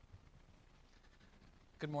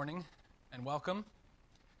Good morning and welcome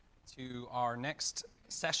to our next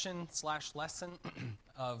session/lesson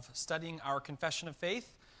of studying our Confession of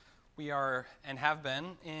Faith. We are and have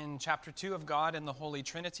been in chapter 2 of God and the Holy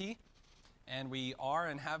Trinity, and we are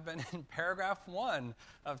and have been in paragraph 1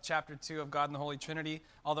 of chapter 2 of God and the Holy Trinity,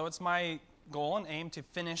 although it's my goal and aim to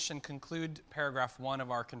finish and conclude paragraph 1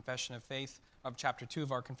 of our Confession of Faith, of chapter 2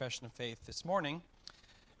 of our Confession of Faith this morning.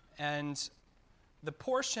 And the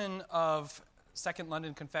portion of Second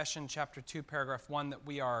London Confession, chapter 2, paragraph 1 that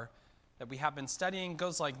we have been studying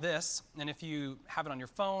goes like this. And if you have it on your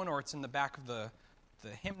phone or it's in the back of the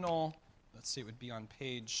hymnal, let's see, it would be on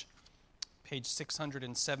page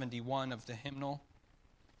 671 of the hymnal.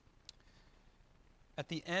 At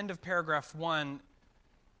the end of paragraph 1,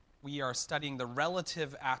 we are studying the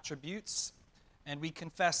relative attributes, and we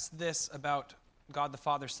confess this about God the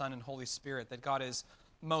Father, Son, and Holy Spirit, that God is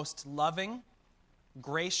most loving,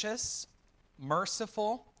 gracious,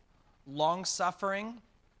 merciful, long-suffering,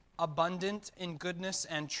 abundant in goodness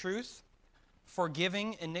and truth,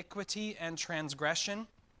 forgiving iniquity and transgression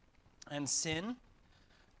and sin,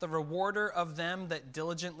 the rewarder of them that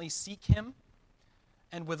diligently seek him,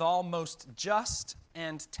 and withal most just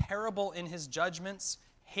and terrible in his judgments,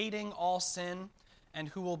 hating all sin, and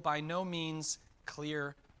who will by no means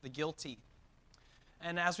clear the guilty.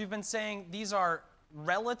 And as we've been saying, these are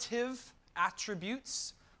relative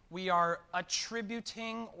attributes. We are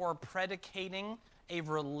attributing or predicating a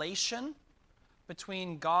relation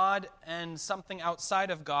between God and something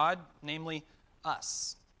outside of God, namely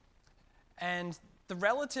us. And the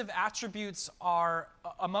relative attributes are,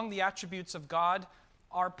 among the attributes of God,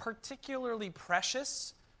 are particularly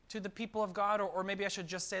precious to the people of God, or maybe I should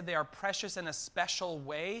just say they are precious in a special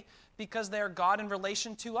way because they are God in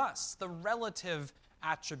relation to us, the relative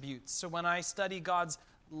attributes. So when I study God's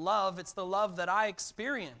love, it's the love that I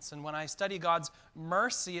experience. And when I study God's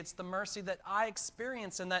mercy, it's the mercy that I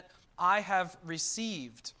experience and that I have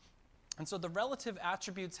received. And so the relative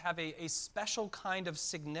attributes have a special kind of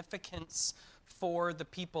significance for the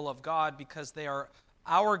people of God because they are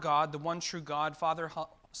our God, the one true God, Father,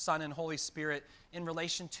 Son, and Holy Spirit, in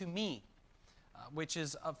relation to me, which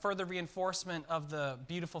is a further reinforcement of the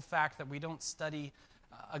beautiful fact that we don't study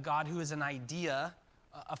a God who is an idea,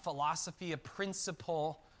 a philosophy, a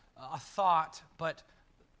principle, a thought, but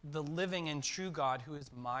the living and true God who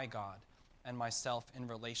is my God and myself in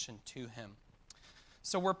relation to him.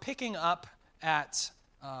 So we're picking up at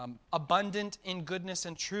abundant in goodness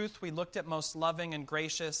and truth. We looked at most loving and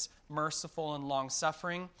gracious, merciful and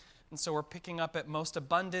long-suffering. And so we're picking up at most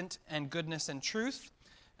abundant and goodness and truth.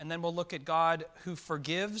 And then we'll look at God who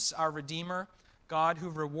forgives, our Redeemer, God who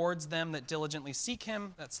rewards them that diligently seek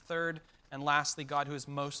him, that's third. And lastly, God who is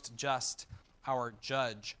most just, our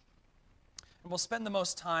judge. And we'll spend the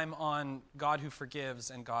most time on God who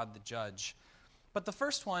forgives and God the judge. But the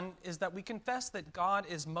first one is that we confess that God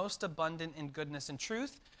is most abundant in goodness and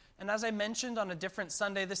truth. And as I mentioned on a different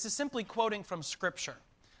Sunday, this is simply quoting from Scripture.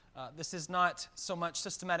 This is not so much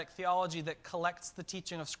systematic theology that collects the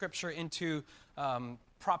teaching of Scripture into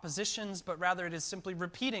propositions, but rather it is simply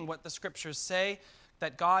repeating what the Scriptures say,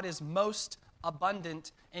 that God is most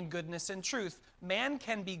abundant in goodness and truth. Man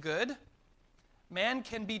can be good, man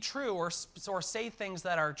can be true or say things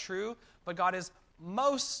that are true, but God is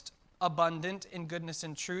most abundant in goodness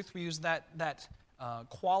and truth. We use that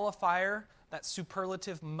qualifier, that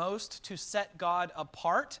superlative most, to set God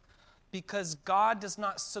apart because God does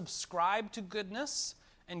not subscribe to goodness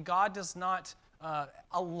and God does not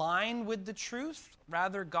align with the truth.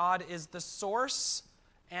 Rather, God is the source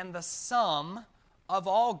and the sum of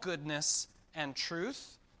all goodness and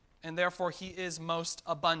truth, and therefore he is most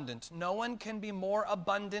abundant. No one can be more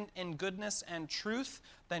abundant in goodness and truth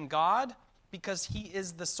than God because he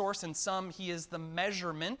is the source and sum, he is the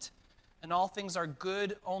measurement, and all things are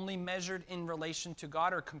good only measured in relation to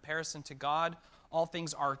God or comparison to God. All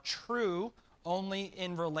things are true only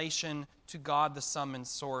in relation to God, the sum and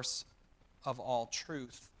source of all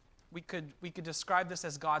truth. We could describe this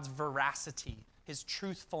as God's veracity, his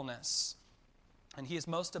truthfulness. And he is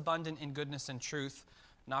most abundant in goodness and truth,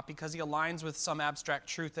 not because he aligns with some abstract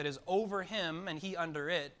truth that is over him and he under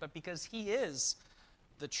it, but because he is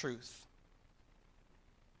the truth.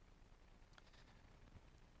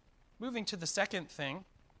 Moving to the second thing,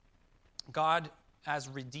 God as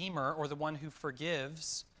Redeemer, or the one who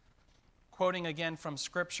forgives. Quoting again from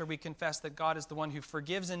Scripture, we confess that God is the one who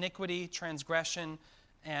forgives iniquity, transgression,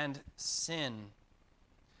 and sin.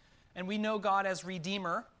 And we know God as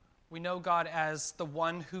Redeemer. We know God as the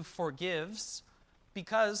one who forgives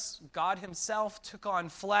because God himself took on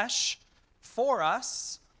flesh for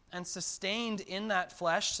us and sustained in that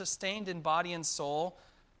flesh, sustained in body and soul,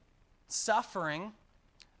 suffering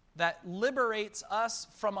that liberates us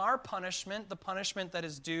from our punishment, the punishment that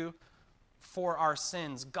is due for our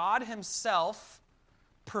sins. God himself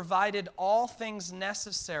provided all things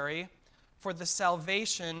necessary for the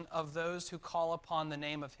salvation of those who call upon the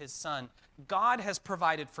name of his Son. God has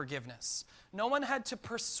provided forgiveness. No one had to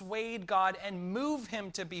persuade God and move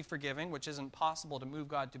him to be forgiving, which isn't possible to move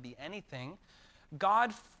God to be anything.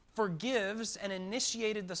 God forgives and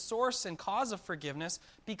initiated the source and cause of forgiveness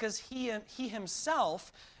because he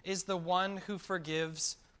himself is the one who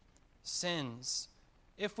forgives sins.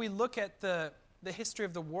 If we look at the history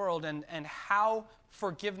of the world and how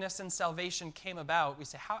forgiveness and salvation came about, we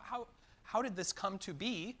say, how did this come to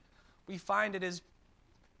be? We find it is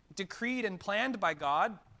decreed and planned by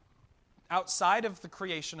God outside of the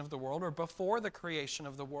creation of the world or before the creation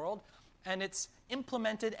of the world, and it's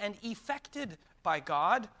implemented and effected by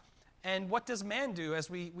God. And what does man do? As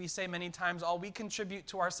we say many times, all we contribute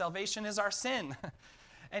to our salvation is our sin.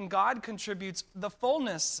 And God contributes the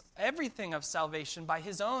fullness, everything of salvation by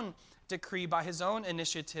his own decree, by his own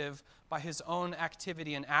initiative, by his own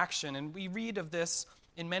activity and action. And we read of this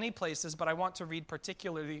in many places, but I want to read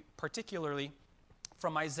particularly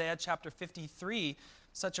from Isaiah chapter 53,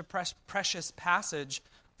 such a precious passage,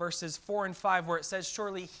 verses 4 and 5, where it says,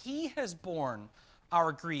 "Surely he has borne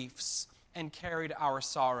our griefs and carried our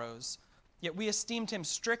sorrows. Yet we esteemed him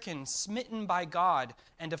stricken, smitten by God,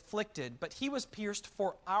 and afflicted. But he was pierced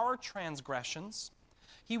for our transgressions.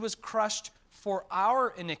 He was crushed for our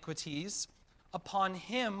iniquities. Upon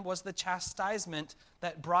him was the chastisement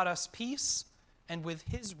that brought us peace, and with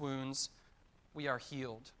his wounds we are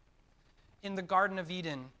healed." In the Garden of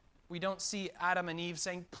Eden, we don't see Adam and Eve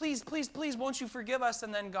saying, "Please, please, please, won't you forgive us?"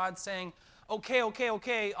 And then God saying,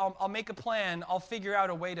 okay, I'll make a plan. I'll figure out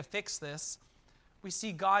a way to fix this. We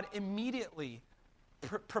see God immediately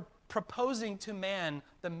proposing to man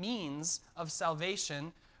the means of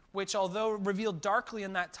salvation, which, although revealed darkly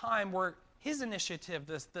in that time, were his initiative.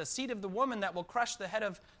 The seed of the woman that will crush the head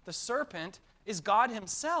of the serpent is God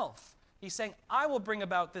himself. He's saying, I will bring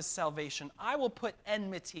about this salvation. I will put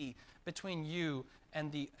enmity between you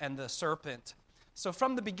and the serpent. So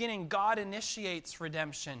from the beginning, God initiates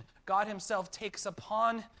redemption. God himself takes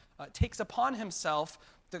upon himself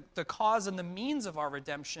the cause and the means of our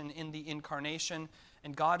redemption in the incarnation,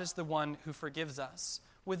 and God is the one who forgives us.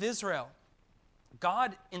 With Israel,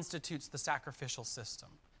 God institutes the sacrificial system.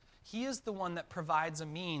 He is the one that provides a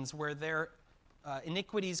means where their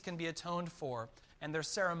iniquities can be atoned for, and their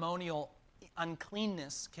ceremonial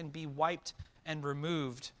uncleanness can be wiped and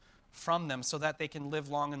removed from them so that they can live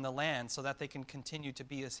long in the land, so that they can continue to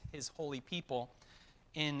be his holy people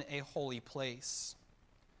in a holy place.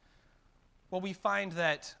 Well, we find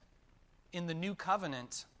that in the new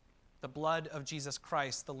covenant, the blood of Jesus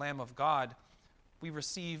Christ, the Lamb of God, we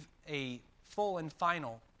receive a full and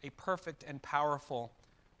final, a perfect and powerful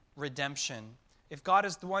redemption. If God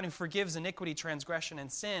is the one who forgives iniquity, transgression,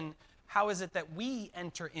 and sin, how is it that we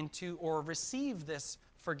enter into or receive this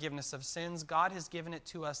forgiveness of sins? God has given it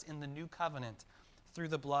to us in the new covenant through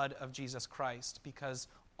the blood of Jesus Christ, because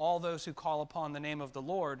all those who call upon the name of the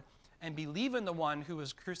Lord and believe in the one who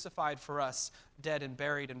was crucified for us, dead and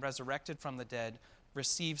buried and resurrected from the dead,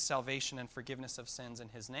 receive salvation and forgiveness of sins in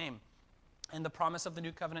his name. And the promise of the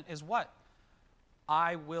new covenant is what?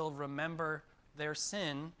 I will remember their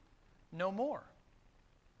sin no more.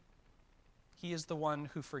 He is the one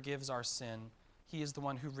who forgives our sin. He is the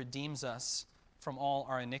one who redeems us from all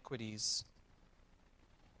our iniquities.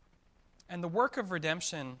 And the work of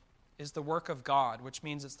redemption is the work of God, which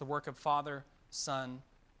means it's the work of Father, Son,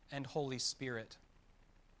 and Holy Spirit.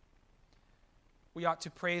 We ought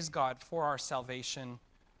to praise God for our salvation,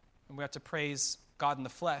 and we ought to praise God in the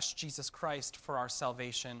flesh, Jesus Christ, for our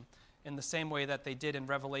salvation, in the same way that they did in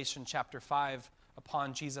Revelation chapter 5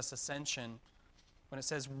 upon Jesus' ascension, when it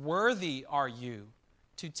says, "Worthy are you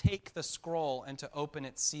to take the scroll and to open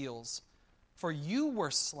its seals, for you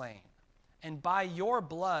were slain, and by your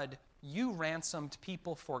blood you ransomed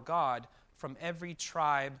people for God from every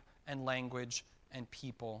tribe and language and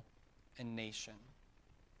people and nation."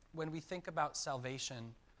 When we think about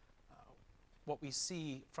salvation, what we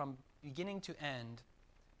see from beginning to end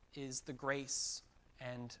is the grace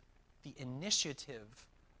and the initiative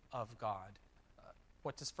of God.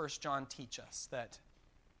 What does 1 John teach us? That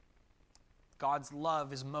God's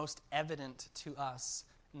love is most evident to us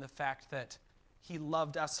in the fact that he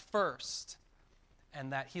loved us first,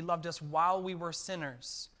 and that he loved us while we were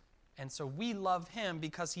sinners. And so we love him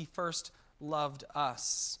because he first loved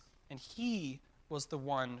us. And he was the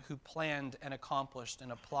one who planned and accomplished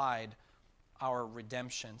and applied our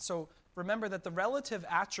redemption. So remember that the relative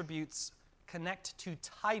attributes connect to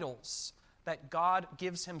titles that God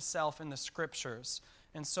gives himself in the Scriptures.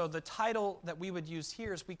 And so the title that we would use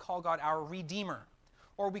here is we call God our Redeemer,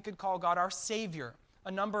 or we could call God our Savior.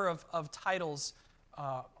 A number of titles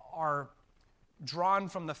are drawn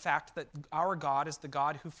from the fact that our God is the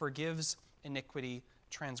God who forgives iniquity,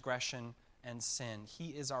 transgression, and sin. He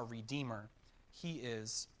is our Redeemer. He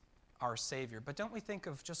is our Savior. But don't we think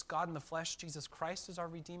of just God in the flesh, Jesus Christ, as our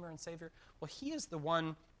Redeemer and Savior? Well, he is the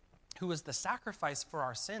one who is the sacrifice for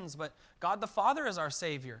our sins, but God the Father is our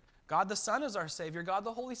Savior. God the Son is our Savior. God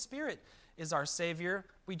the Holy Spirit is our Savior.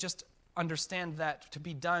 We just understand that to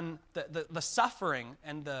be done, the suffering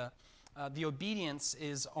and the obedience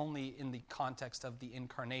is only in the context of the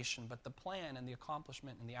incarnation, but the plan and the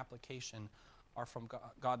accomplishment and the application are from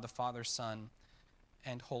God the Father, Son,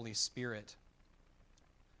 and Holy Spirit.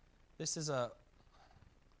 This is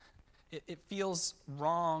it feels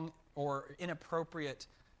wrong or inappropriate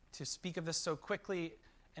to speak of this so quickly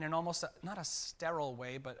in an almost, not a sterile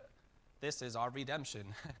way, but this is our redemption.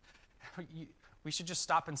 We should just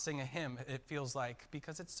stop and sing a hymn, it feels like,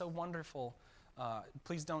 because it's so wonderful.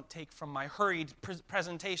 Please don't take from my hurried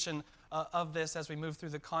presentation of this as we move through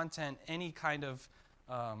the content any kind of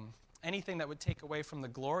anything that would take away from the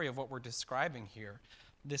glory of what we're describing here.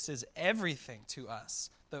 This is everything to us.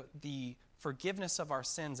 The forgiveness of our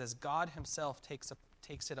sins as God himself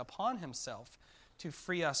takes it upon himself to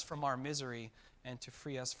free us from our misery and to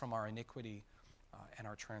free us from our iniquity and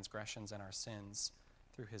our transgressions and our sins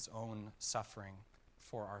through his own suffering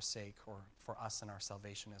for our sake, or for us and our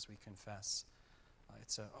salvation as we confess.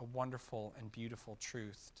 It's a wonderful and beautiful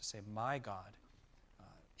truth to say, my God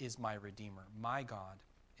is my Redeemer. My God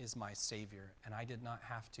is my Savior. And I did not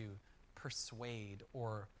have to persuade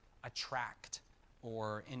or attract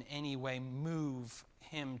or in any way move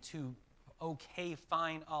him to, okay,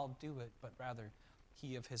 fine, I'll do it. But rather,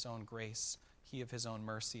 he of his own grace, he of his own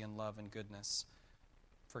mercy and love and goodness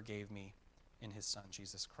forgave me in his Son,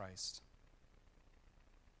 Jesus Christ.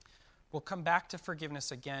 We'll come back to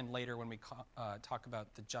forgiveness again later when we talk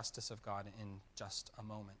about the justice of God in just a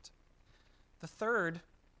moment. The third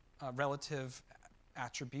relative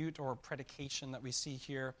attribute or predication that we see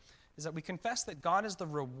here is that we confess that God is the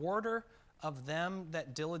rewarder of them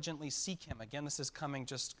that diligently seek him. Again, this is coming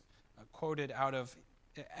just quoted out of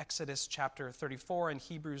Exodus chapter 34 and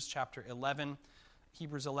Hebrews chapter 11.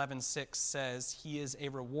 Hebrews 11:6 says, he is a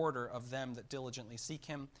rewarder of them that diligently seek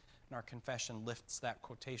him. And our confession lifts that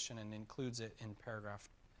quotation and includes it in paragraph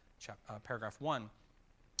 1.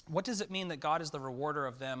 What does it mean that God is the rewarder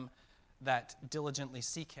of them that diligently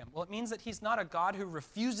seek him? Well, it means that he's not a God who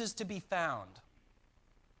refuses to be found.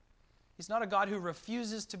 He's not a God who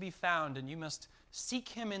refuses to be found, and you must seek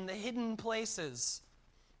him in the hidden places.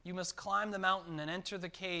 You must climb the mountain and enter the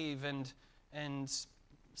cave and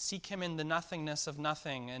seek him in the nothingness of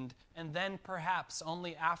nothing, and then perhaps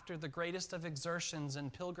only after the greatest of exertions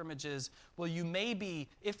and pilgrimages will you maybe,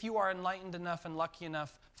 if you are enlightened enough and lucky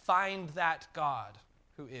enough, find that God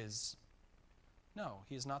who is. No,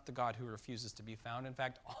 he is not the God who refuses to be found. In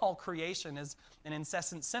fact, all creation is an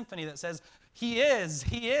incessant symphony that says, he is,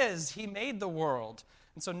 he made the world.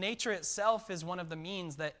 And so nature itself is one of the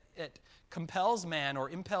means that it compels man or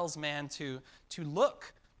impels man to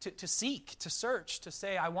look, to seek, to search, to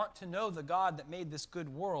say, I want to know the God that made this good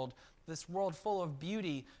world, this world full of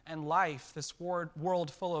beauty and life, this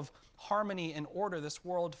world full of harmony and order, this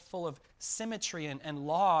world full of symmetry and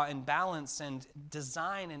law and balance and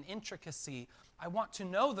design and intricacy. I want to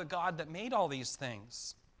know the God that made all these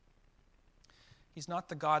things. He's not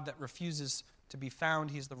the God that refuses to be found.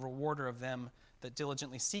 He's the rewarder of them that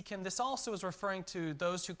diligently seek him. This also is referring to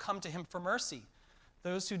those who come to him for mercy.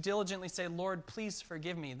 Those who diligently say, Lord, please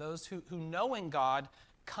forgive me. Those who knowing God,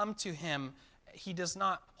 come to him. He does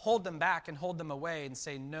not hold them back and hold them away and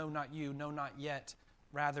say, no, not you, no, not yet.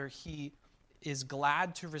 Rather, he is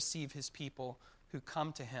glad to receive his people who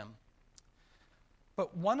come to him.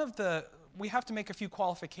 But we have to make a few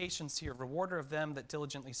qualifications here. Rewarder of them that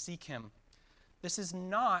diligently seek him. This is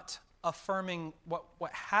not affirming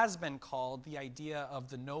what has been called the idea of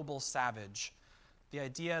the noble savage. The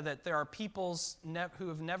idea that there are peoples who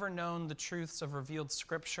have never known the truths of revealed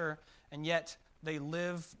Scripture, and yet they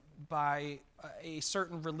live by a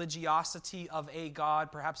certain religiosity of a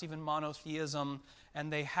God, perhaps even monotheism,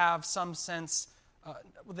 and they have some sense,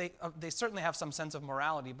 they certainly have some sense of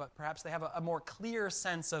morality, but perhaps they have a more clear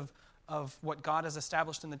sense of what God has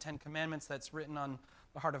established in the Ten Commandments that's written on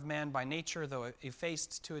the heart of man by nature, though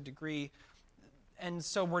effaced to a degree. And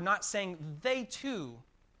so we're not saying they too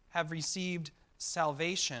have received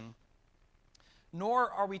salvation, nor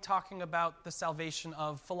are we talking about the salvation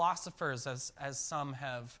of philosophers as some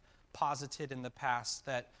have posited in the past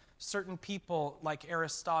that certain people like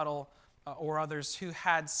Aristotle or others who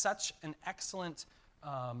had such an excellent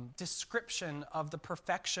description of the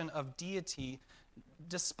perfection of deity,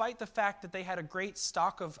 despite the fact that they had a great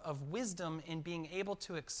stock of wisdom in being able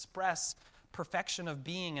to express perfection of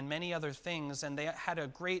being and many other things, and they had a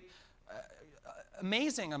great,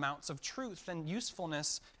 amazing amounts of truth and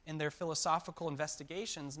usefulness in their philosophical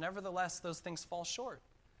investigations, nevertheless, those things fall short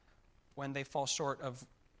when they fall short of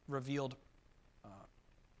revealed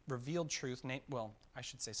truth, I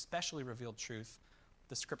should say specially revealed truth,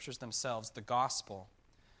 the scriptures themselves, the gospel.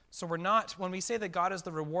 So when we say that God is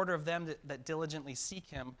the rewarder of them that diligently seek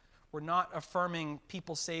him, we're not affirming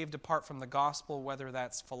people saved apart from the gospel, whether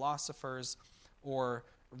that's philosophers or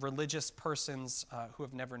religious persons who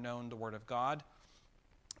have never known the word of God.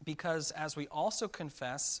 Because as we also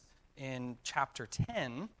confess in chapter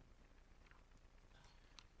 10,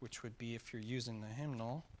 which would be, if you're using the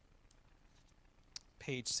hymnal,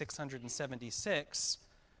 page 676,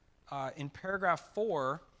 in paragraph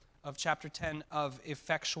 4 of chapter 10 of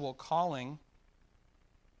Effectual Calling,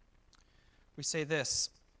 we say this.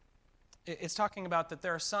 It's talking about that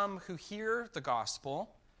there are some who hear the gospel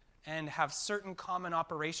and have certain common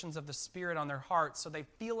operations of the Spirit on their hearts, so they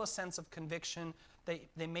feel a sense of conviction.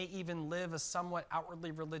 They may even live a somewhat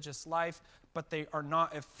outwardly religious life, but they are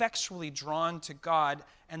not effectually drawn to God.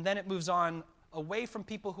 And then it moves on away from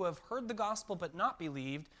people who have heard the gospel but not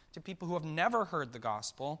believed to people who have never heard the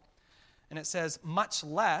gospel. And it says, much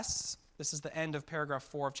less, this is the end of paragraph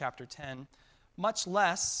 4 of chapter 10, much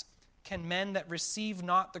less can men that receive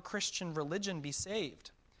not the Christian religion be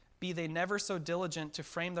saved, be they never so diligent to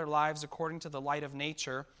frame their lives according to the light of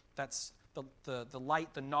nature. That's the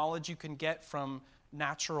light, the knowledge you can get from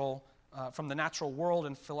the natural world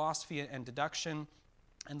and philosophy and deduction,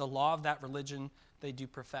 and the law of that religion they do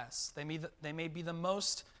profess. They may be the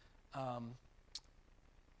most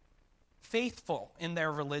faithful in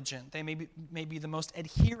their religion. They may be the most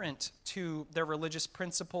adherent to their religious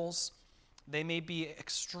principles. They may be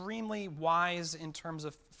extremely wise in terms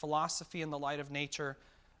of philosophy and the light of nature.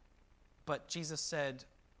 But Jesus said,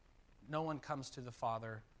 no one comes to the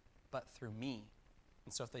Father but through me.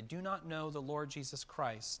 And so if they do not know the Lord Jesus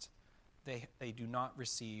Christ, they do not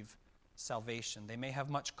receive salvation. They may have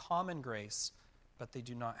much common grace, but they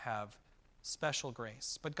do not have special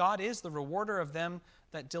grace. But God is the rewarder of them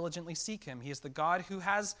that diligently seek him. He is the God who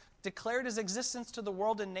has declared his existence to the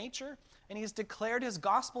world in nature, and he has declared his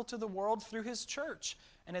gospel to the world through his church.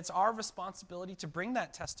 And it's our responsibility to bring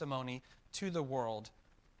that testimony to the world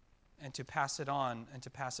and to pass it on and to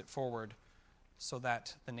pass it forward so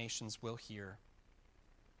that the nations will hear.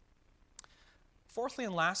 Fourthly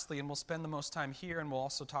and lastly, and we'll spend the most time here, and we'll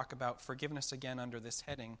also talk about forgiveness again under this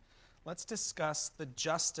heading, let's discuss the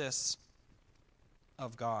justice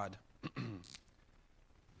of God.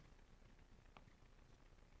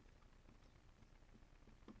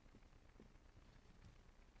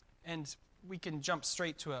 And we can jump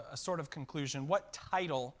straight to a sort of conclusion. What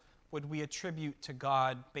title would we attribute to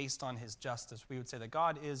God based on his justice? We would say that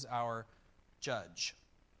God is our judge.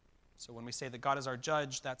 So when we say that God is our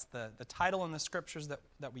judge, that's the title in the scriptures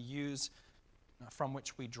that we use from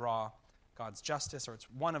which we draw God's justice, or it's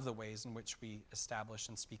one of the ways in which we establish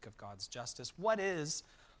and speak of God's justice. What is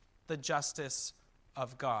the justice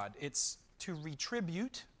of God? It's to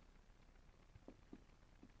retribute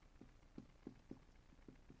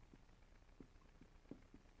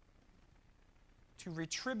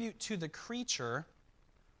to the creature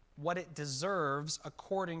what it deserves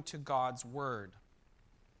according to God's word.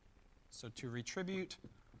 So to retribute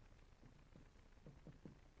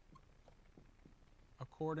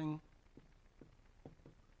according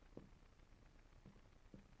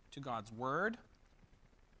to God's word.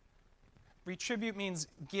 Retribute means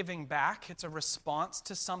giving back. It's a response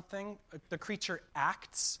to something. The creature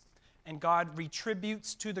acts, and God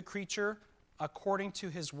retributes to the creature according to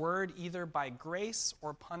his word, either by grace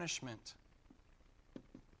or punishment.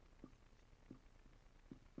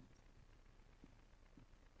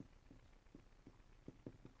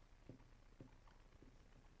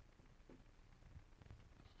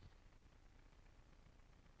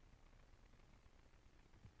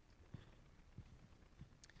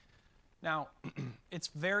 Now, it's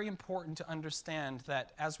very important to understand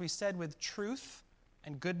that, as we said with truth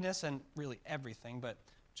and goodness and really everything, but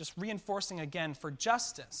just reinforcing again for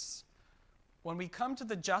justice, when we come to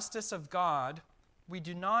the justice of God, we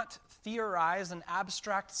do not theorize an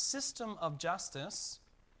abstract system of justice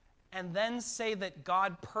and then say that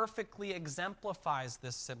God perfectly exemplifies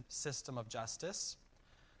this system of justice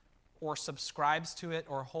or subscribes to it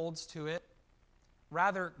or holds to it.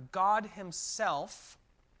 Rather, God himself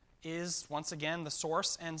is, once again, the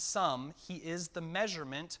source and sum. He is the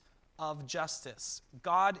measurement of justice.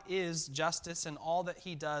 God is justice, and all that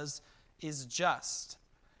he does is just.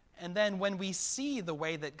 And then when we see the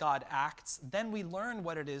way that God acts, then we learn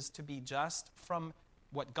what it is to be just from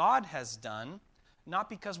what God has done, not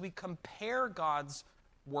because we compare God's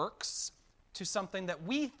works to something that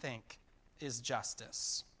we think is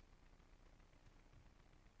justice.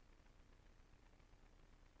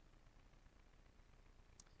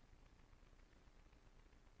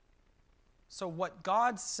 So what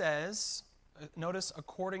God says, notice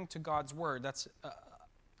according to God's word, that's a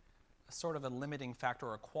sort of a limiting factor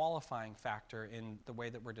or a qualifying factor in the way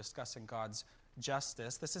that we're discussing God's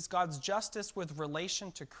justice. This is God's justice with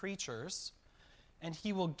relation to creatures, and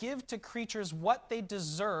he will give to creatures what they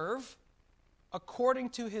deserve according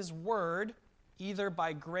to his word, either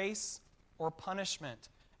by grace or punishment.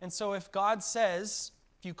 And so if God says,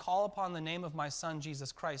 if you call upon the name of my Son,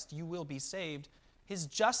 Jesus Christ, you will be saved, his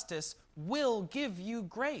justice will give you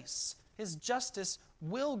grace. His justice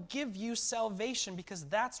will give you salvation because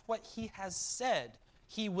that's what he has said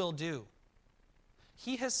he will do.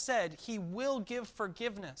 He has said he will give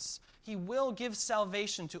forgiveness. He will give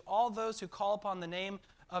salvation to all those who call upon the name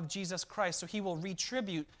of Jesus Christ. So he will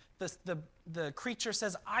retribute. The creature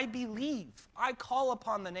says, I believe. I call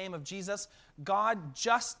upon the name of Jesus, God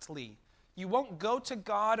justly. You won't go to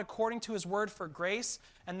God according to his word for grace,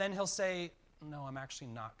 and then he'll say, no, I'm actually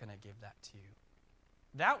not going to give that to you.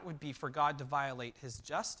 That would be for God to violate his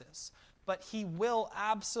justice. But he will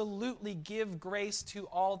absolutely give grace to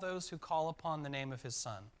all those who call upon the name of his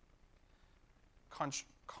Son.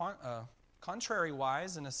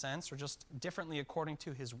 Contrary-wise, in a sense, or just differently according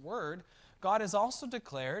to his word, God has also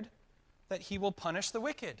declared that he will punish the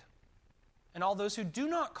wicked. And all those who do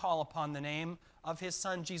not call upon the name of his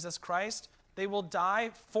Son, Jesus Christ, they will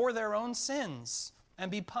die for their own sins and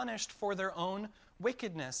be punished for their own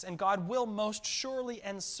wickedness. And God will most surely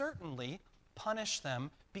and certainly punish them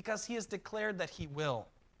because he has declared that he will.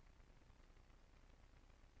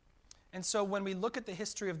 And so when we look at the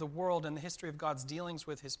history of the world and the history of God's dealings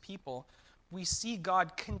with his people, we see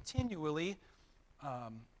God continually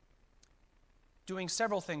doing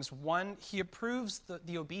several things. One, he approves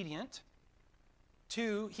the obedient.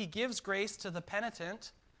 Two, he gives grace to the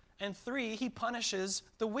penitent. And three, he punishes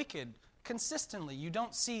the wicked consistently. You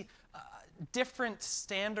don't see different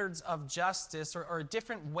standards of justice or a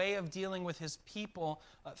different way of dealing with his people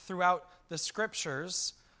throughout the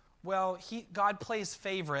scriptures. Well, God plays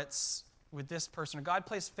favorites with this person, or God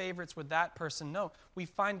plays favorites with that person. No, we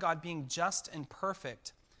find God being just and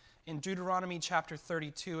perfect. In Deuteronomy chapter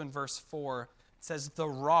 32 and verse 4, it says, the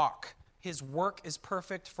rock, his work is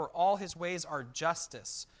perfect, for all his ways are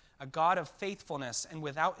justice. A God of faithfulness and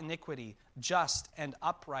without iniquity, just and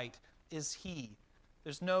upright is he.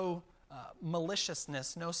 There's no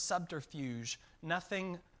maliciousness, no subterfuge,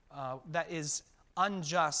 nothing that is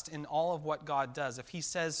unjust in all of what God does. If he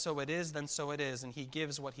says so it is, then so it is, and he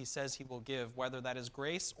gives what he says he will give, whether that is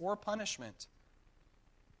grace or punishment.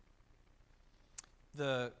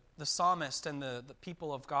 The psalmist and the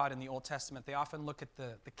people of God in the Old Testament, they often look at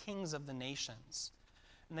the kings of the nations,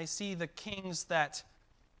 and they see the kings that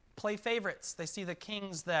play favorites. They see the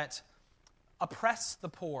kings that oppress the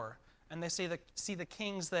poor, and they see the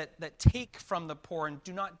kings that take from the poor and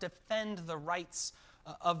do not defend the rights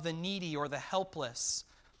of the needy or the helpless.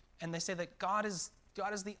 And they say that God is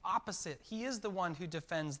the opposite. He is the one who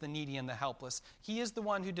defends the needy and the helpless. He is the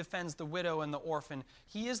one who defends the widow and the orphan.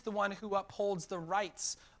 He is the one who upholds the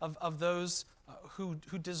rights of those who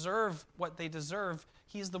deserve what they deserve.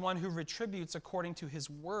 He is the one who retributes according to his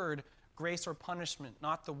word, grace or punishment,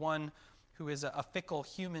 not the one who is a fickle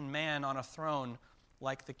human man on a throne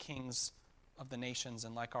like the kings of the nations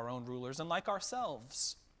and like our own rulers and like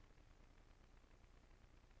ourselves.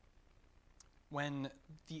 When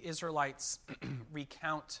the Israelites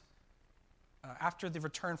recount, after the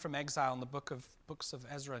return from exile in the books of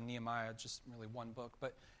Ezra and Nehemiah, just really one book,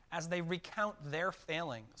 but as they recount their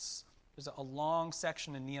failings, there's a long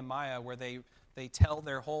section in Nehemiah where they tell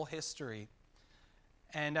their whole history.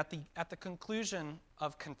 And at the conclusion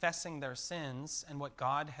of confessing their sins and what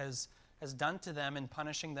God has done to them in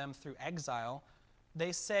punishing them through exile,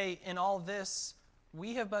 they say, in all this,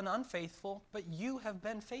 we have been unfaithful, but you have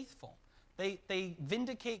been faithful. They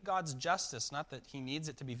vindicate God's justice, not that he needs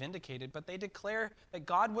it to be vindicated, but they declare that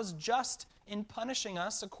God was just in punishing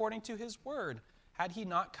us according to his word. Had he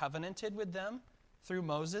not covenanted with them through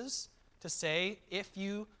Moses to say, if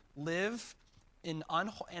you live in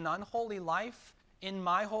an unholy life in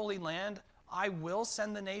my holy land, I will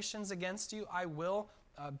send the nations against you. I will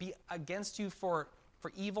be against you for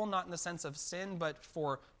for evil, not in the sense of sin, but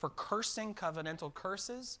for cursing, covenantal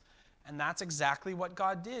curses. And that's exactly what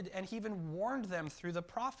God did. And he even warned them through the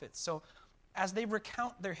prophets. So as they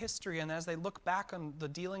recount their history and as they look back on the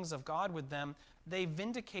dealings of God with them, they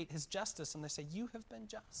vindicate his justice and they say, you have been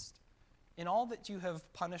just. In all that you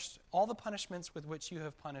have punished, all the punishments with which you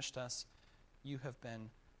have punished us, you have been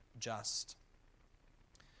just.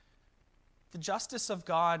 The justice of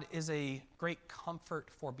God is a great comfort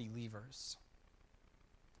for believers.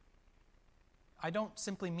 I don't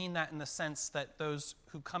simply mean that in the sense that those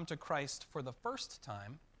who come to Christ for the first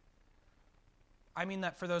time. I mean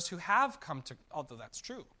that for those who have come to, although that's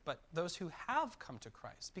true, but those who have come to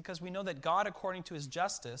Christ. Because we know that God, according to his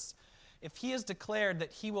justice, if he has declared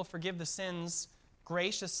that he will forgive the sins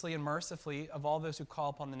graciously and mercifully of all those who call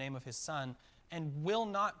upon the name of his Son and will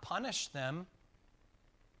not punish them,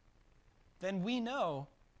 then we know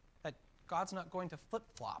that God's not going to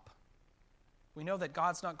flip-flop. We know that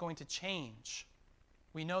God's not going to change.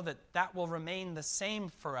 We know that that will remain the same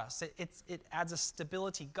for us. It adds a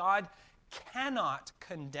stability. God cannot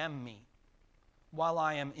condemn me while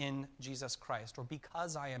I am in Jesus Christ or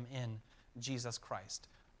because I am in Jesus Christ.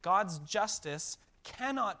 God's justice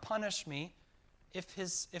cannot punish me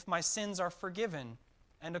if my sins are forgiven.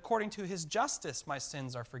 And according to his justice, my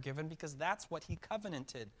sins are forgiven because that's what he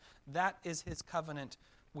covenanted. That is his covenant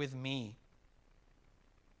with me.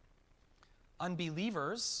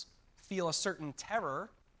 Unbelievers feel a certain terror.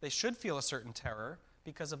 They should feel a certain terror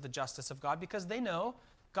because of the justice of God, because they know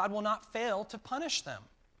God will not fail to punish them.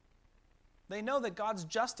 They know that God's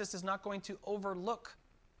justice is not going to overlook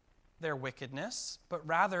their wickedness, but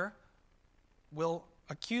rather will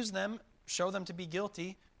accuse them, show them to be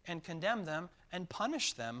guilty, and condemn them and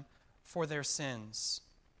punish them for their sins.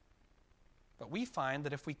 But we find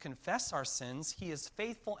that if we confess our sins, he is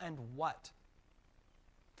faithful and what?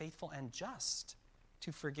 Faithful and just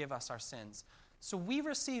to forgive us our sins. So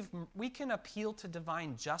we can appeal to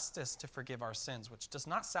divine justice to forgive our sins, which does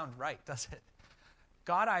not sound right, does it?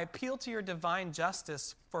 God, I appeal to your divine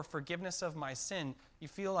justice for forgiveness of my sin. You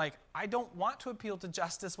feel like, I don't want to appeal to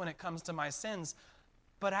justice when it comes to my sins,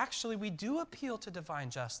 but actually we do appeal to divine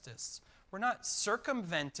justice. We're not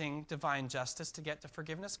circumventing divine justice to get to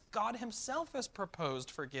forgiveness. God himself has proposed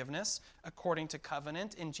forgiveness according to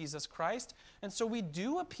covenant in Jesus Christ. And so we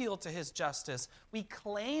do appeal to his justice. We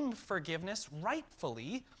claim forgiveness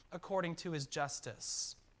rightfully according to his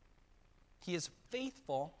justice. He is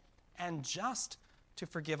faithful and just to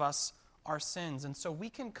forgive us our sins. And so we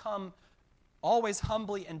can come always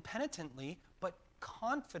humbly and penitently, but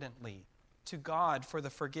confidently to God for the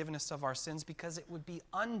forgiveness of our sins, because it would be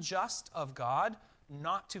unjust of God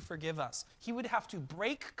not to forgive us. He would have to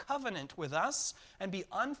break covenant with us and be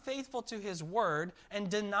unfaithful to his word and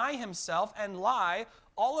deny himself and lie,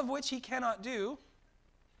 all of which he cannot do,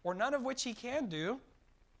 or none of which he can do,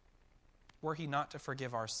 were he not to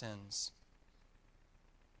forgive our sins.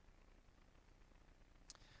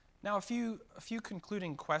 Now, a few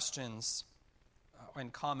concluding questions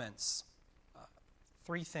and comments.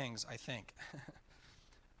 Three things, I think.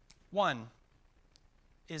 One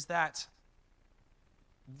is that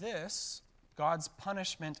this, God's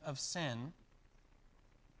punishment of sin,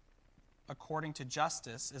 according to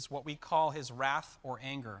justice, is what we call his wrath or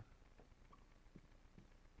anger.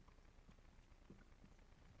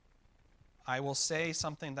 I will say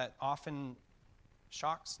something that often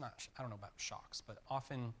I don't know about shocks, but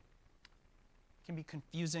often can be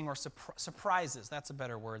confusing or surprises. That's a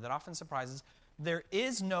better word, that often surprises. There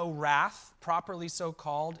is no wrath, properly so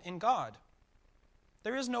called, in God.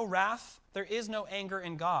 There is no wrath, there is no anger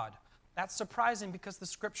in God. That's surprising because the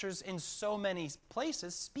scriptures in so many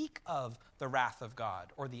places speak of the wrath of God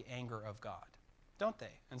or the anger of God, don't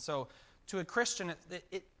they? And so to a Christian,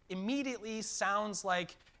 it immediately sounds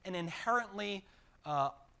like an inherently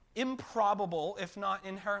improbable, if not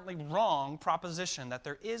inherently wrong, proposition that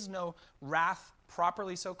there is no wrath,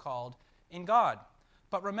 properly so called, in God.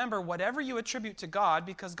 But remember, whatever you attribute to God,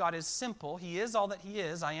 because God is simple, he is all that he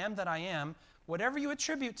is, I am that I am, whatever you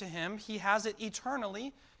attribute to him, he has it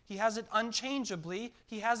eternally, he has it unchangeably,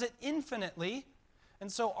 he has it infinitely.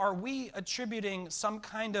 And so are we attributing some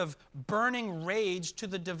kind of burning rage to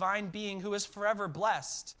the divine being who is forever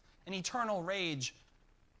blessed, an eternal rage?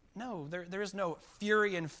 No, there is no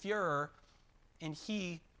fury and furor in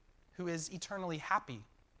he who is eternally happy.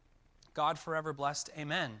 God forever blessed,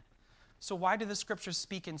 amen. So why do the scriptures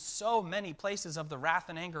speak in so many places of the wrath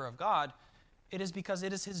and anger of God? It is because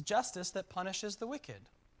it is his justice that punishes the wicked.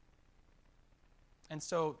 And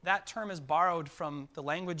so that term is borrowed from the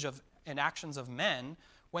language of and actions of men.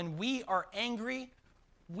 When we are angry,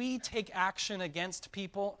 we take action against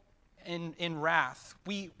people in wrath.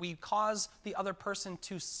 We cause the other person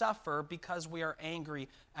to suffer because we are angry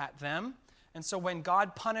at them. And so when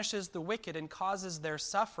God punishes the wicked and causes their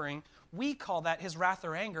suffering, we call that his wrath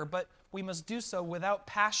or anger, but we must do so without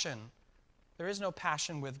passion. There is no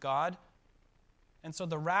passion with God. And so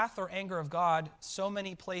the wrath or anger of God, so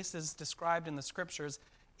many places described in the scriptures,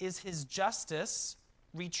 is his justice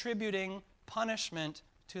retributing punishment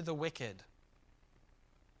to the wicked.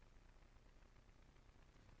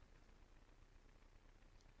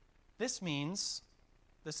 This means,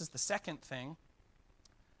 this is the second thing,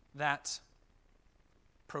 that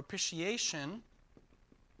propitiation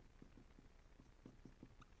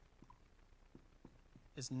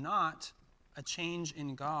is not a change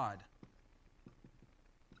in God.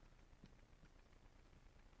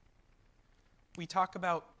 We talk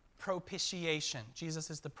about propitiation. Jesus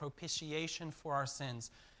is the propitiation for our sins.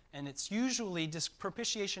 And it's usually,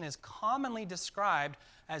 propitiation is commonly described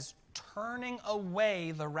as turning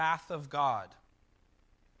away the wrath of God.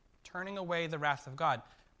 Turning away the wrath of God.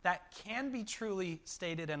 That can be truly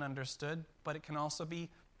stated and understood, but it can also be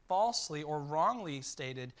falsely or wrongly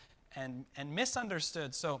stated and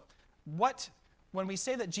misunderstood. So when we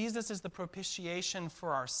say that Jesus is the propitiation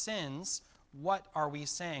for our sins, what are we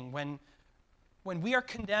saying? When we are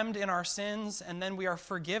condemned in our sins and then we are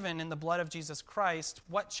forgiven in the blood of Jesus Christ,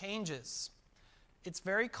 what changes? It's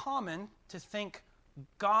very common to think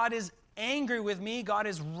God is angry with me, God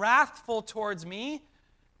is wrathful towards me,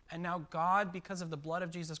 and now God, because of the blood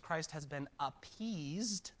of Jesus Christ, has been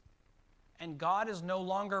appeased, and God is no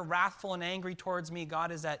longer wrathful and angry towards me.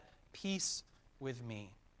 God is at peace with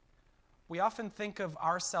me. We often think of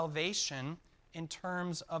our salvation in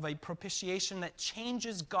terms of a propitiation that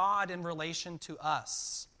changes God in relation to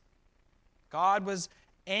us. God was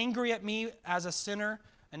angry at me as a sinner,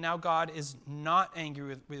 and now God is not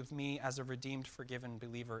angry with me as a redeemed, forgiven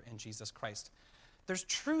believer in Jesus Christ. There's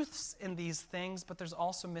truths in these things, but there's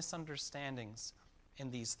also misunderstandings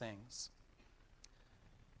in these things.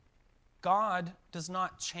 God does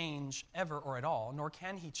not change ever or at all, nor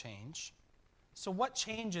can he change. So what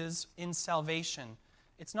changes in salvation?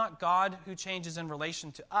 It's not God who changes in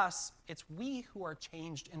relation to us, it's we who are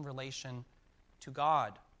changed in relation to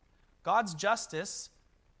God. God's justice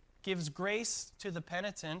gives grace to the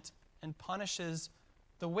penitent and punishes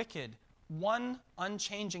the wicked. One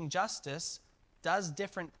unchanging justice does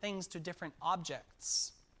different things to different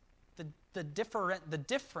objects. The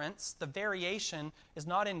difference, the variation, is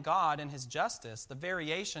not in God and his justice. The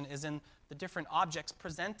variation is in the different objects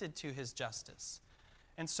presented to his justice.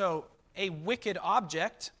 And so a wicked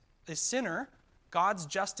object, a sinner, God's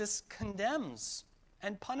justice condemns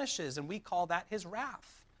and punishes, and we call that his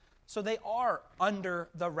wrath. So they are under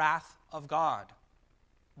the wrath of God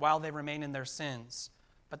while they remain in their sins.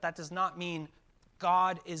 But that does not mean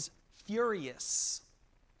God is furious.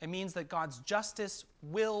 It means that God's justice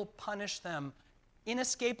will punish them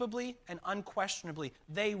inescapably and unquestionably.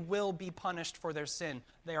 They will be punished for their sin.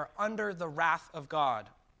 They are under the wrath of God.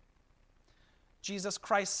 Jesus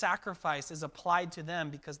Christ's sacrifice is applied to them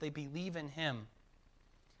because they believe in him.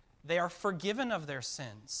 They are forgiven of their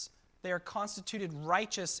sins. They are constituted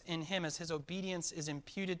righteous in him as his obedience is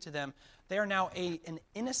imputed to them. They are now an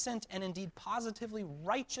innocent and indeed positively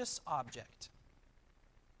righteous object.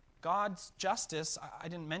 God's justice, I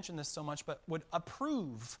didn't mention this so much, but would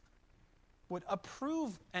approve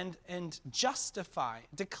and justify,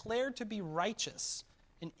 declare to be righteous,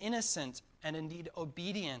 an innocent and indeed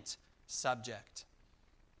obedient subject.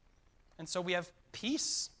 And so we have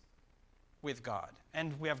peace with God,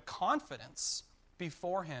 and we have confidence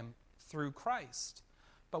before him through Christ.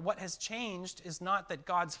 But what has changed is not that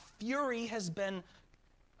God's fury has been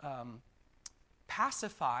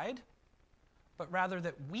pacified, but rather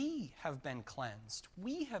that we have been cleansed,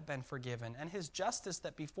 we have been forgiven, and his justice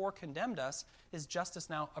that before condemned us, his justice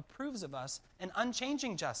now approves of us, an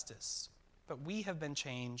unchanging justice. But we have been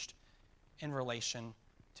changed in relation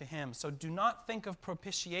to him. So do not think of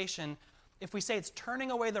propitiation. If we say it's turning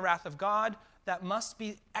away the wrath of God, that must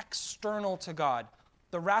be external to God.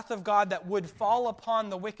 The wrath of God that would fall upon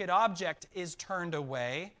the wicked object is turned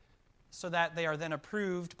away so that they are then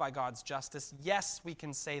approved by God's justice. Yes, we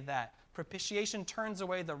can say that. Propitiation turns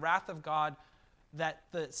away the wrath of God that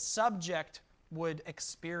the subject would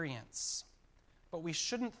experience. But we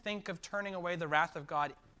shouldn't think of turning away the wrath of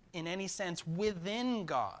God in any sense within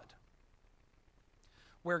God,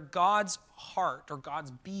 where God's heart or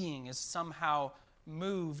God's being is somehow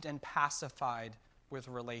moved and pacified with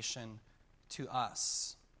relation to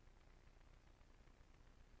us.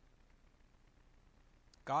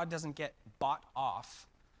 God doesn't get bought off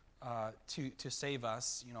to save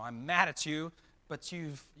us. I'm mad at you, but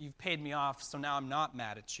you've paid me off, so now I'm not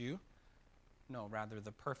mad at you. No, rather,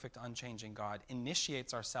 the perfect, unchanging God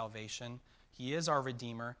initiates our salvation. He is our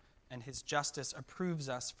Redeemer, and his justice approves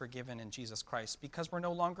us forgiven in Jesus Christ because we're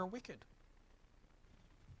no longer wicked.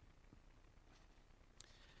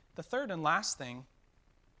 The third and last thing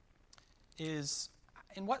is,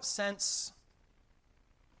 in what sense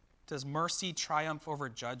does mercy triumph over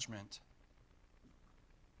judgment?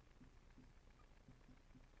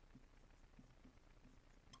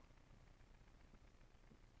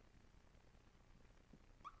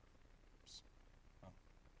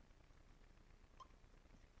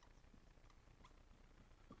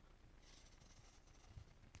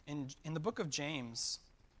 In the book of James,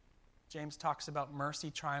 James talks about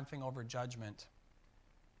mercy triumphing over judgment,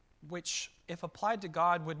 which, if applied to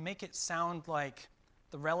God, would make it sound like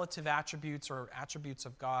the relative attributes or attributes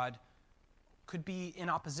of God could be in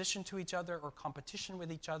opposition to each other or competition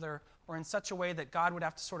with each other, or in such a way that God would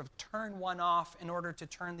have to sort of turn one off in order to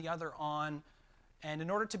turn the other on. And in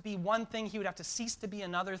order to be one thing, he would have to cease to be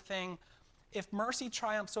another thing. If mercy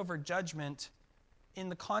triumphs over judgment, in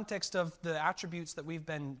the context of the attributes that we've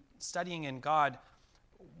been studying in God,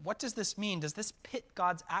 what does this mean? Does this pit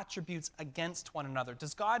God's attributes against one another?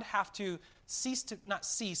 Does God have to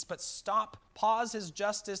pause his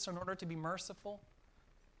justice in order to be merciful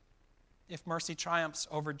if mercy triumphs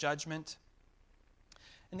over judgment?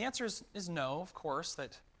 And the answer is no, of course,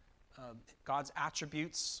 that God's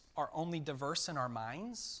attributes are only diverse in our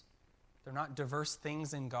minds. They're not diverse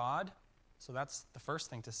things in God. So that's the first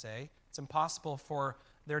thing to say. It's impossible for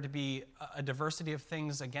there to be a diversity of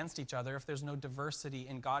things against each other if there's no diversity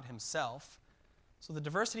in God himself. So the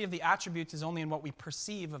diversity of the attributes is only in what we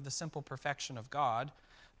perceive of the simple perfection of God.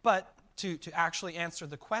 But to actually answer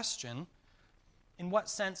the question, in what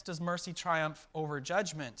sense does mercy triumph over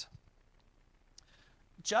judgment?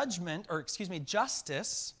 Justice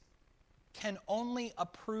can only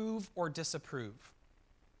approve or disapprove.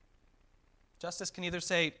 Justice can either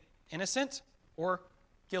say innocent or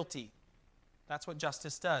guilty. That's what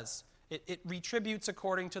justice does. It retributes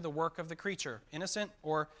according to the work of the creature, innocent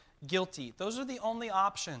or guilty. Those are the only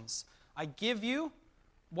options. I give you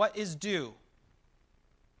what is due.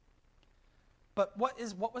 But what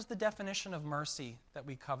was the definition of mercy that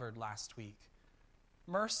we covered last week?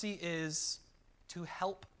 Mercy is to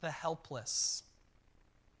help the helpless.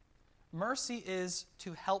 Mercy is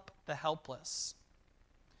to help the helpless.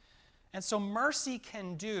 And so mercy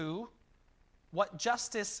can do what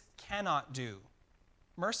justice cannot do.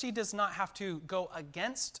 Mercy does not have to go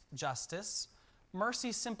against justice.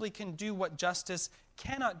 Mercy simply can do what justice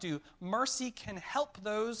cannot do. Mercy can help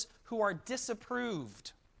those who are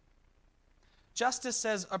disapproved. Justice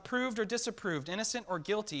says approved or disapproved, innocent or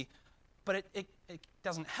guilty, but it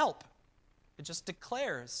doesn't help. It just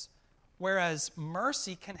declares. Whereas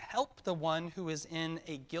mercy can help the one who is in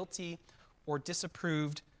a guilty or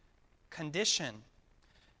disapproved condition.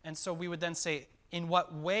 And so we would then say, in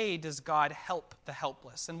what way does God help the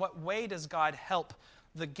helpless? In what way does God help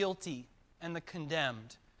the guilty and the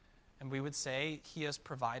condemned? And we would say he has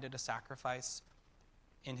provided a sacrifice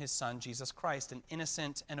in his Son, Jesus Christ, an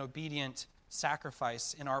innocent and obedient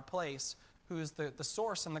sacrifice in our place, who is the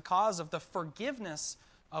source and the cause of the forgiveness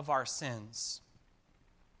of our sins.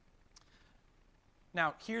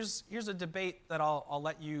 Now, here's a debate that I'll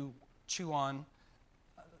let you chew on.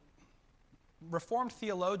 Reformed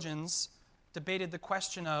theologians debated the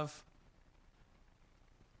question of,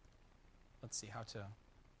 let's see how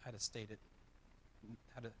to state it.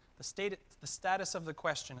 The status of the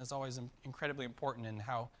question is always incredibly important in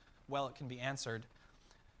how well it can be answered.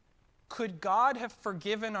 Could God have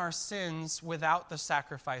forgiven our sins without the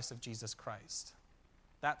sacrifice of Jesus Christ?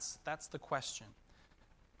 That's the question.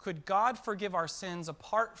 Could God forgive our sins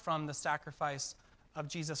apart from the sacrifice of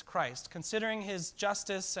Jesus Christ? Considering his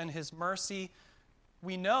justice and his mercy,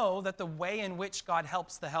 we know that the way in which God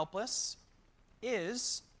helps the helpless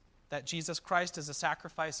is that Jesus Christ is a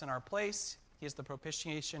sacrifice in our place. He is the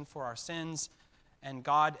propitiation for our sins, and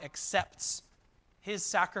God accepts his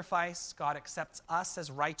sacrifice. God accepts us as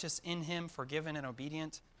righteous in him, forgiven and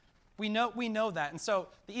obedient. We know that. And so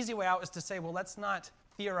the easy way out is to say, well, let's not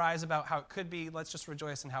theorize about how it could be. Let's just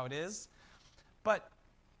rejoice in how it is. But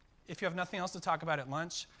if you have nothing else to talk about at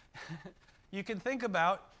lunch, you can think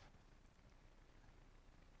about,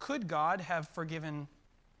 could God have forgiven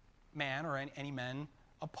man or any men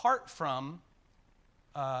apart from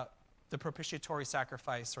the propitiatory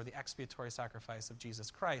sacrifice or the expiatory sacrifice of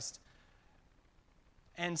Jesus Christ?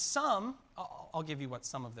 And some, I'll give you what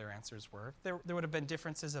some of their answers were. There would have been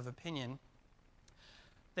differences of opinion.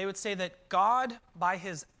 They would say that God, by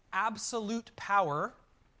his absolute power,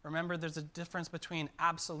 Remember, there's a difference between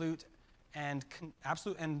absolute and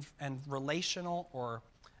relational, or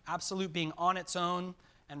absolute being on its own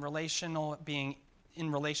and relational being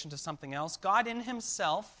in relation to something else. God in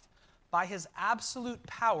himself, by his absolute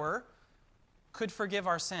power, could forgive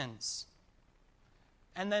our sins.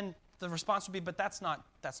 And then the response would be, but that's not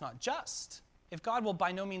just. If God will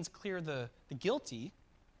by no means clear the guilty,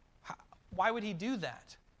 why would he do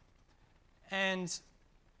that? And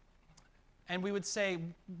we would say,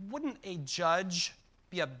 wouldn't a judge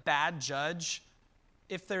be a bad judge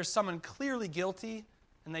if there's someone clearly guilty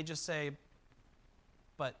and they just say,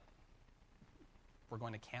 but we're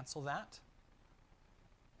going to cancel that?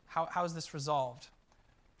 How is this resolved?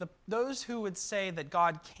 Those who would say that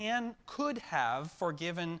God could have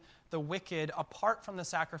forgiven the wicked apart from the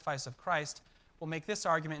sacrifice of Christ will make this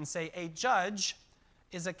argument and say a judge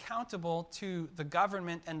is accountable to the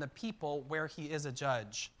government and the people where he is a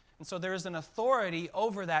judge. And so there is an authority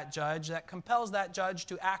over that judge that compels that judge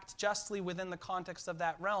to act justly within the context of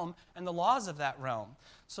that realm and the laws of that realm.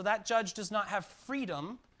 So that judge does not have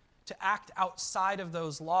freedom to act outside of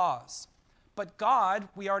those laws. But God,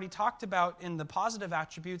 we already talked about in the positive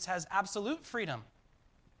attributes, has absolute freedom.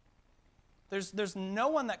 There's no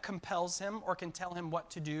one that compels him or can tell him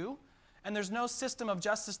what to do. And there's no system of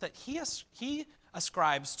justice that he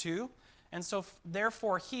ascribes to. And so,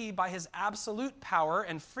 therefore, he, by his absolute power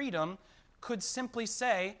and freedom, could simply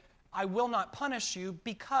say, I will not punish you,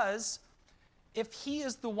 because if he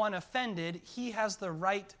is the one offended, he has the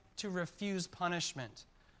right to refuse punishment.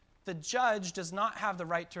 The judge does not have the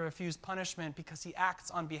right to refuse punishment because he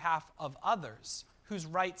acts on behalf of others whose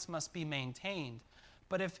rights must be maintained.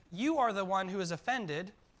 But if you are the one who is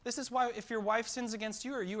offended, this is why if your wife sins against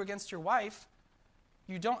you or you against your wife,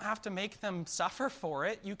 you don't have to make them suffer for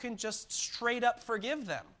it. You can just straight up forgive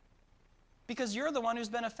them because you're the one who's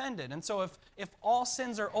been offended. And so if all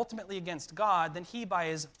sins are ultimately against God, then he, by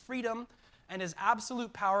his freedom and his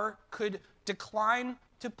absolute power, could decline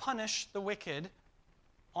to punish the wicked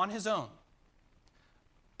on his own.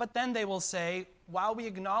 But then they will say, while we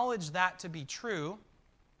acknowledge that to be true,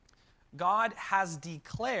 God has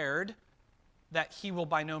declared that he will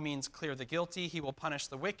by no means clear the guilty, he will punish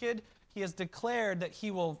the wicked. He has declared that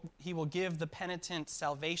he will give the penitent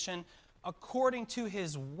salvation. According to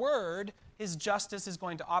his word, his justice is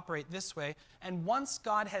going to operate this way. And once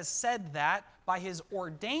God has said that, by his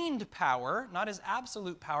ordained power, not his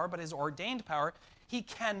absolute power, but his ordained power, he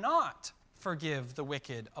cannot forgive the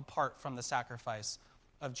wicked apart from the sacrifice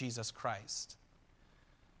of Jesus Christ.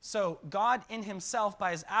 So God in himself,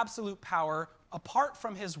 by his absolute power, apart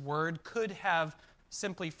from his word, could have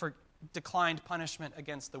simply declined punishment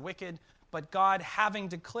against the wicked, but God, having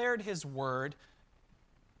declared his word,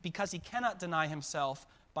 because he cannot deny himself,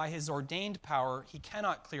 by his ordained power, he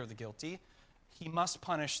cannot clear the guilty. He must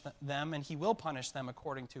punish them, and he will punish them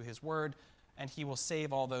according to his word, and he will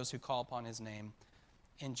save all those who call upon his name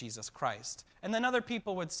in Jesus Christ. And then other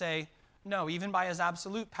people would say, no, even by his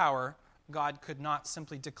absolute power, God could not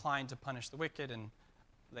simply decline to punish the wicked, and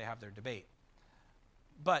they have their debate.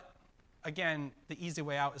 But again, the easy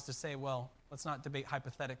way out is to say, well, let's not debate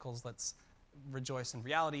hypotheticals, let's rejoice in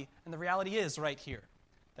reality. And the reality is right here,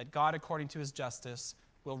 that God, according to his justice,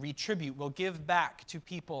 will retribute, will give back to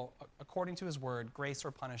people, according to his word, grace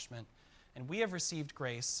or punishment. And we have received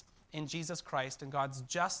grace in Jesus Christ, and God's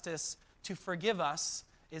justice to forgive us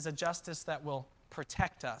is a justice that will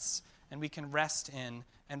protect us, and we can rest in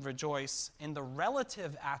and rejoice in the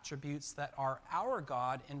relative attributes that are our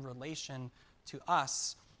God in relation to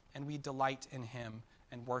us, and we delight in him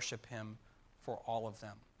and worship him for all of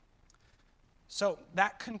them. So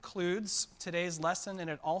that concludes today's lesson, and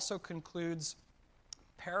it also concludes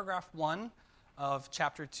paragraph 1 of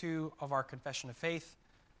chapter 2 of our Confession of Faith.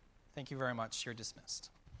 Thank you very much. You're dismissed.